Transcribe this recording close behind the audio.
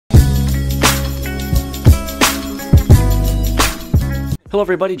Hello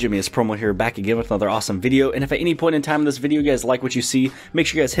everybody, jimmyispromo here, back again with another awesome video. And if at any point in time in this video you guys like what you see, make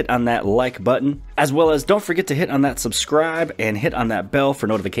sure you guys hit on that like button, as well as don't forget to hit on that subscribe and hit on that bell for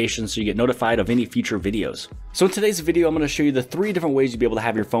notifications so you get notified of any future videos. So in today's video, I'm going to show you the 3 different ways you'll be able to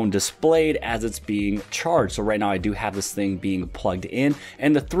have your phone displayed as it's being charged. So right now I do have this thing being plugged in,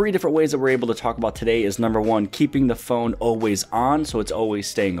 and the 3 different ways that we're able to talk about today is number 1, keeping the phone always on, so it's always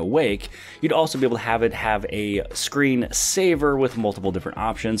staying awake. You'd also be able to have it have a screen saver with multiple different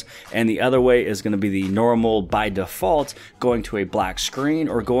options, and the other way is going to be the normal by default, going to a black screen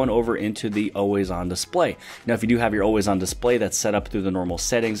or going over into the always on display. Now if you do have your always on display, that's set up through the normal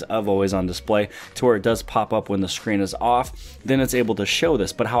settings of always on display to where it does pop up when the screen is off, then it's able to show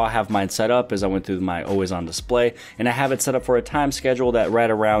this. But how I have mine set up is I went through my always on display and I have it set up for a time schedule that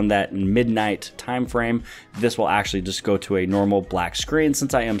right around that midnight time frame, this will actually just go to a normal black screen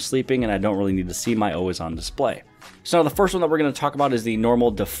since I am sleeping and I don't really need to see my always on display. So now the first one that we're going to talk about is the normal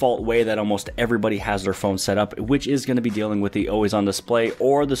default way that almost everybody has their phone set up, which is going to be dealing with the always on display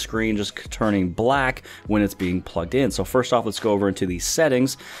or the screen just turning black when it's being plugged in. So first off, let's go over into the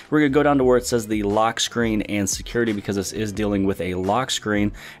settings. We're going to go down to where it says the lock screen and security, because this is dealing with a lock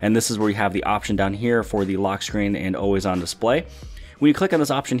screen, and this is where you have the option down here for the lock screen and always on display. When you click on this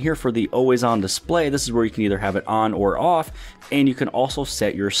option here for the always on display, this is where you can either have it on or off, and you can also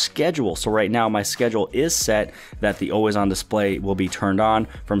set your schedule. So right now my schedule is set that the always on display will be turned on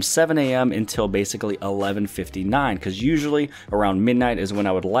from 7 a.m. until basically 11:59, because usually around midnight is when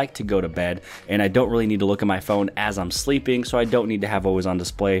I would like to go to bed, and I don't really need to look at my phone as I'm sleeping, so I don't need to have always on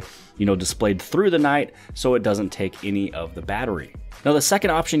display, displayed through the night so it doesn't take any of the battery. Now the second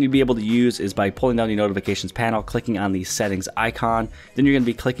option you'd be able to use is by pulling down the notifications panel, clicking on the settings icon, then you're going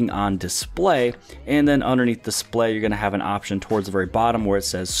to be clicking on display, and then underneath display you're going to have an option towards the very bottom where it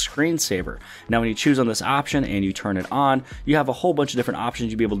says screensaver. Now when you choose on this option and you turn it on, you have a whole bunch of different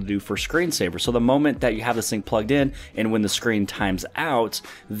options you'd be able to do for screensaver. So the moment that you have this thing plugged in and when the screen times out,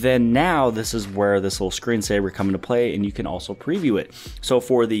 then now this is where this little screensaver come into play, and you can also preview it. So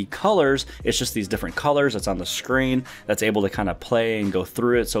for the colors, it's just these different colors that's on the screen that's able to kind of play and go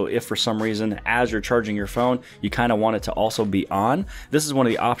through it. So if for some reason as you're charging your phone you kind of want it to also be on, this is one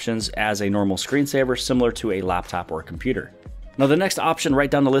of the options as a normal screensaver, similar to a laptop or a computer. Now the next option right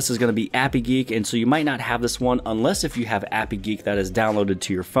down the list is going to be Appy Geek, and so you might not have this one unless if you have Appy Geek that is downloaded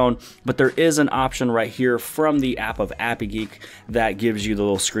to your phone, but there is an option right here from the app of Appy Geek that gives you the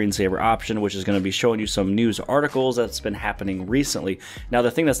little screensaver option, which is going to be showing you some news articles that's been happening recently. Now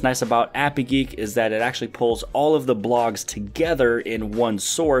the thing that's nice about Appy Geek is that it actually pulls all of the blogs together in one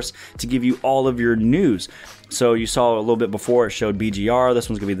source to give you all of your news. So you saw a little bit before it showed BGR, this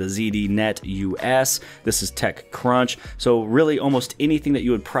one's going to be the ZDNet US, this is TechCrunch. So really almost anything that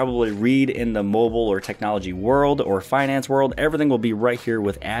you would probably read in the mobile or technology world or finance world, everything will be right here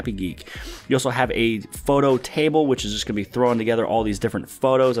with Appy Geek. You also have a photo table, which is just going to be throwing together all these different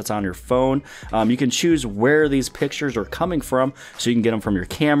photos that's on your phone. You can choose where these pictures are coming from, so you can get them from your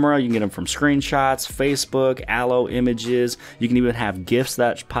camera, you can get them from screenshots, Facebook, Allo images, you can even have GIFs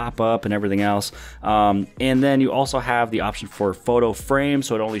that pop up and everything else. And then you also have the option for photo frame,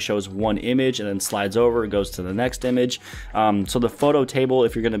 so it only shows one image and then slides over, it goes to the next image. So the photo table,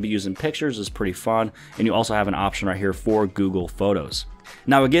 if you're going to be using pictures, is pretty fun. And you also have an option right here for Google Photos.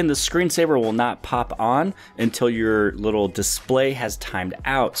 Now again, the screensaver will not pop on until your little display has timed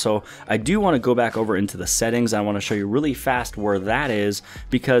out. So I do want to go back over into the settings. I want to show you really fast where that is,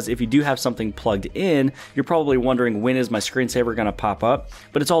 because if you do have something plugged in, you're probably wondering, when is my screensaver going to pop up?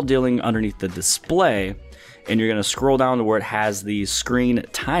 But it's all dealing underneath the display. And you're going to scroll down to where it has the screen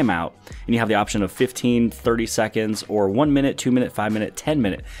timeout, and you have the option of 15, 30 seconds, or 1 minute, 2 minute, 5 minute, 10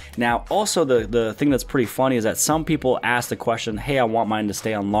 minute. Now also the thing that's pretty funny is that some people ask the question, hey, I want mine to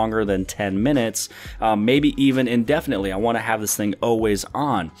stay on longer than 10 minutes, maybe even indefinitely. I want to have this thing always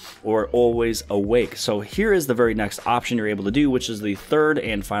on or always awake. So here is the very next option you're able to do, which is the third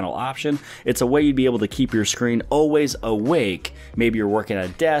and final option. It's a way you'd be able to keep your screen always awake. Maybe you're working at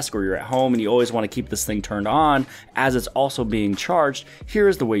a desk or you're at home and you always want to keep this thing turned on as it's also being charged. Here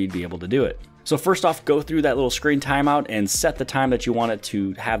is the way you'd be able to do it. So first off, go through that little screen timeout and set the time that you want it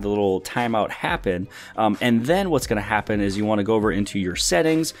to have the little timeout happen. And then what's going to happen is you want to go over into your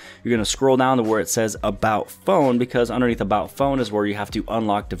settings. You're going to scroll down to where it says About Phone, because underneath About Phone is where you have to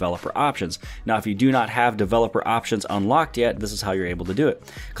unlock developer options. Now, if you do not have developer options unlocked yet, this is how you're able to do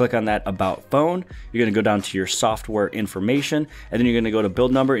it. Click on that About Phone. You're going to go down to your software information, and then you're going to go to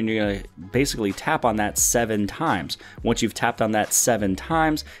build number, and you're going to basically tap on that 7 times. Once you've tapped on that 7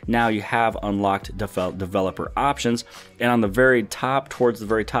 times, now you have unlocked unlocked developer options. And on the very top, towards the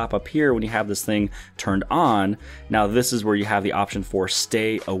very top up here, when you have this thing turned on, now this is where you have the option for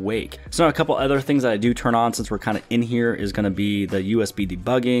stay awake. So a couple other things that I do turn on since we're kind of in here is going to be the USB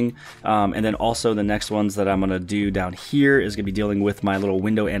debugging. And then also the next ones that I'm going to do down here is going to be dealing with my little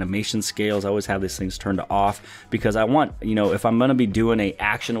window animation scales. I always have these things turned off because I want, you know, if I'm going to be doing a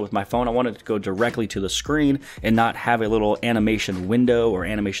action with my phone, I want it to go directly to the screen and not have a little animation window or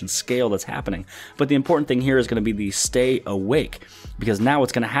animation scale that's happening. But the important thing here is going to be the stay awake, because now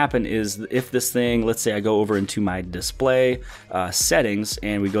what's going to happen is if this thing, let's say I go over into my display settings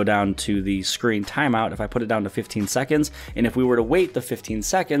and we go down to the screen timeout, if I put it down to 15 seconds, and if we were to wait the 15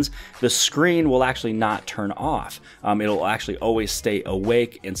 seconds, the screen will actually not turn off. It'll actually always stay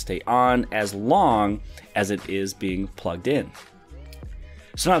awake and stay on as long as it is being plugged in.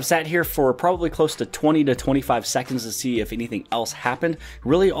 So now I've sat here for probably close to 20 to 25 seconds to see if anything else happened.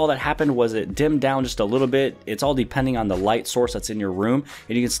 Really all that happened was it dimmed down just a little bit. It's all depending on the light source that's in your room.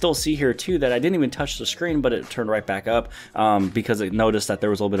 And you can still see here too that I didn't even touch the screen, but it turned right back up because it noticed that there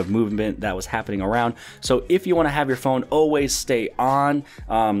was a little bit of movement that was happening around. So if you want to have your phone always stay on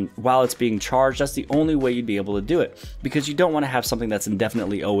while it's being charged, that's the only way you'd be able to do it, because you don't want to have something that's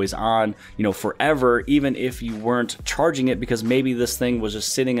indefinitely always on, you know, forever, even if you weren't charging it, because maybe this thing was just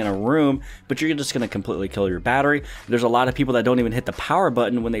sitting in a room, but you're just going to completely kill your battery. There's a lot of people that don't even hit the power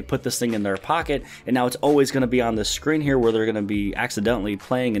button when they put this thing in their pocket, and now it's always going to be on the screen here where they're going to be accidentally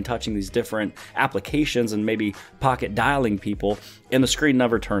playing and touching these different applications and maybe pocket dialing people, and the screen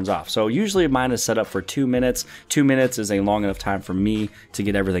never turns off. So usually mine is set up for 2 minutes. 2 minutes is a long enough time for me to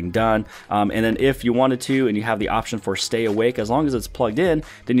get everything done. And then if you wanted to and you have the option for stay awake, as long as it's plugged in,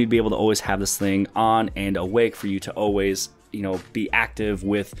 then you'd be able to always have this thing on and awake for you to always, you know, be active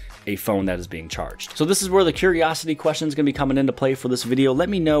with a phone that is being charged. So this is where the curiosity question is going to be coming into play for this video. Let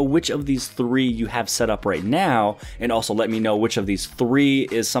me know which of these three you have set up right now, and also let me know which of these three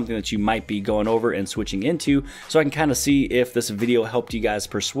is something that you might be going over and switching into, so I can kind of see if this video helped you guys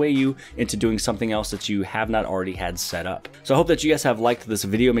persuade you into doing something else that you have not already had set up. So I hope that you guys have liked this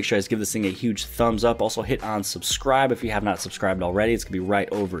video. Make sure you guys give this thing a huge thumbs up. Also hit on subscribe if you have not subscribed already. It's gonna be right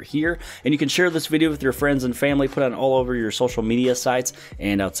over here, and you can share this video with your friends and family, put it on all over your social media sites,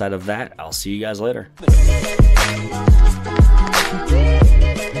 and outside of that, I'll see you guys later.